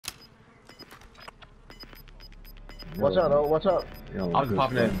Watch out, oh, watch out. I was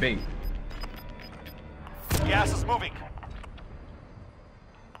popping that bait. Gas is moving.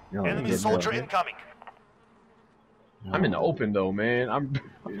 Enemy soldier incoming. I'm in the open though, man. I'm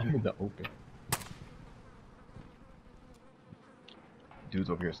in the open. Dude's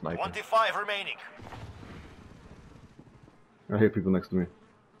over here sniping. 25 remaining. I hear people next to me.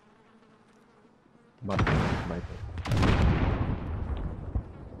 I'm about to sniper.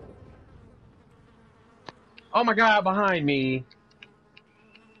 Oh my god, behind me!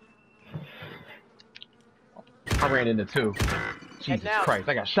 I ran into two. Jesus Christ,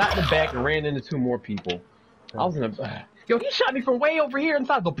 I got shot in the back and ran into two more people. I was in a... Yo, he shot me from way over here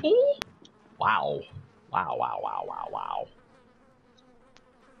inside the pool? Wow. Wow.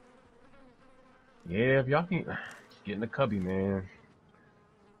 Yeah, if y'all can... Get in the cubby, man.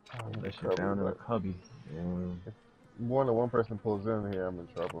 That shit down in the cubby. Yeah. If more than one person pulls in here, I'm in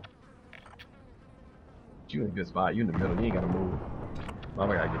trouble. You in a good spot. You in the middle. You ain't gotta move. I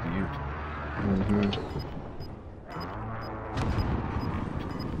gotta get to you.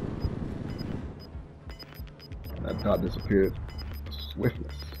 That dot disappeared.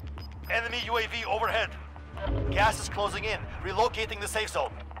 Swiftness. Enemy UAV overhead. Gas is closing in. Relocating the safe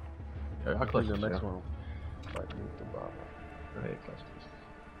zone. Yeah, I'll clutch the this, next yeah. one. Like, the bottom. Go ahead, clutch this.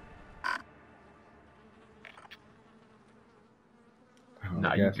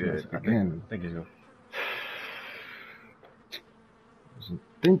 Nah, you good. I think it's you. I wasn't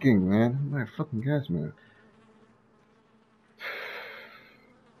thinking, man. I'm not a fucking gas man.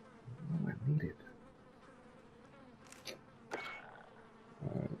 Oh, I need it.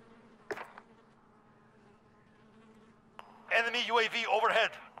 Alright. Enemy UAV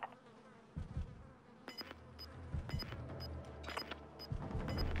overhead.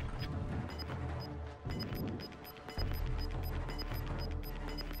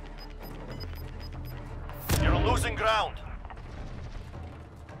 You're losing ground.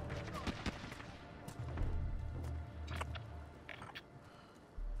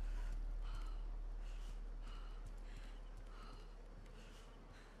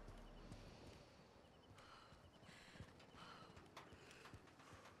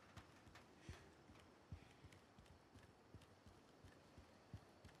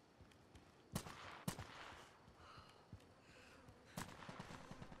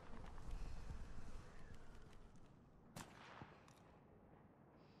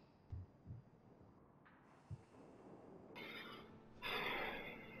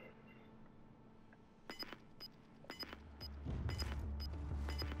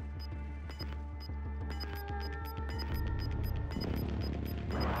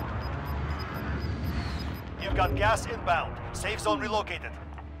 You've got gas inbound. Safe zone relocated.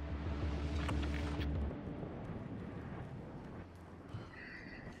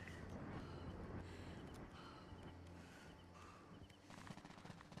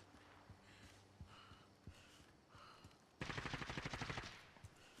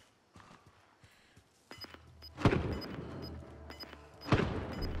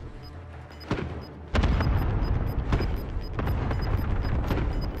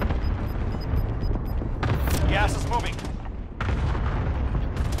 Gas is moving.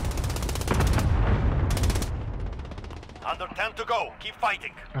 Under 10 to go. Keep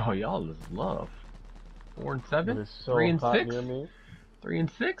fighting. Oh, y'all is love. 4 and 7? It's so 3 and hot 6? near me. 3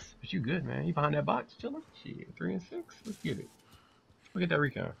 and 6? But you good, man. You behind that box chilling? Shit, 3 and 6? Let's get it. Look at that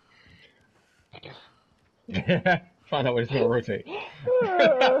recon. Find out where it's gonna rotate.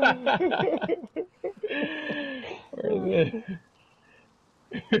 Where is it?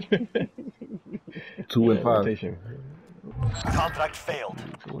 2 and 5. Rotation. Contract failed.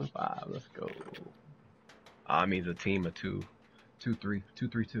 2 and 5. Let's go. I mean, a team of 2, 2, 3, 2,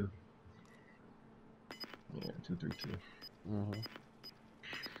 3, 2. Yeah, 2, 3, 2.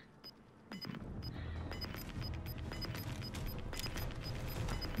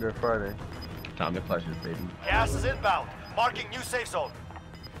 Good Friday. Time to clutch this, baby. Gas is inbound. Marking new safe zone.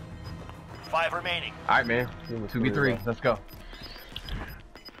 5 remaining. All right, man. 2v3. Let's go.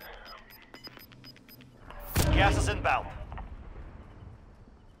 Gas is inbound.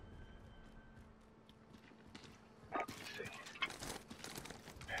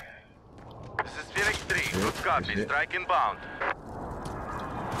 This is Phoenix 3. Good copy. Strike inbound.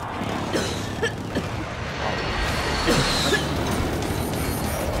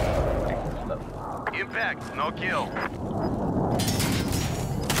 Impact. No kill.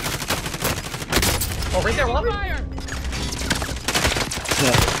 Oh, right there, Wallace.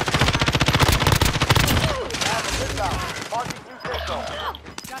 Marking new safe zone.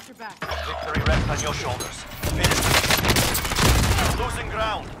 Got your back. Victory rests on your shoulders. Finish. Losing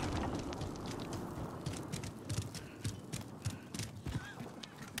ground.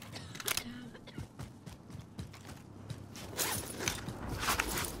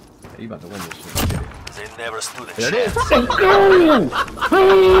 You about to win this shit. Get it. They never stood a There it is. chance. Let's go!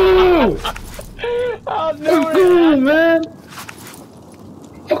 Oh! Oh, Let's go, man!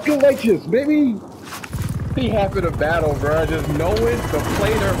 Fucking righteous, baby! He happy to battle, bro. Just knowing to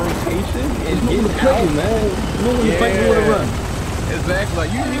play their rotation and No one to get play, out. man. No one to fight, no one to run. Exactly.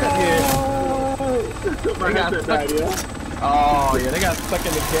 Like, you got stuck. Oh, yeah, they got stuck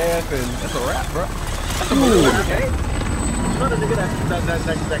in the gas, and that's a wrap, bro. That's a move, okay? Not the nigga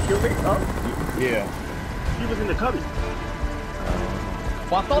that killed me? Oh, Yeah. he was in the cubby.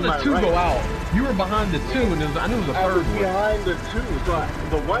 Well, I saw the two go out. You were behind the two, and I knew it was a I was third one. behind the two, so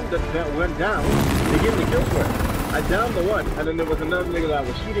the one that went down, they gave me the kill for it. I downed the one, and then there was another nigga that I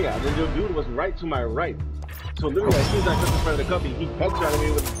was shooting at, and the dude was right to my right. So literally, as soon as I got in front of the cubby, he headshotted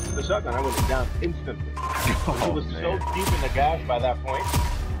me with the shotgun. I went down instantly. He was so deep in the gas by that point,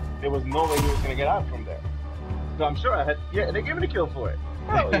 there was no way he was gonna get out from there. So I'm sure I had, yeah, they gave me the kill for it.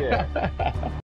 Hell yeah.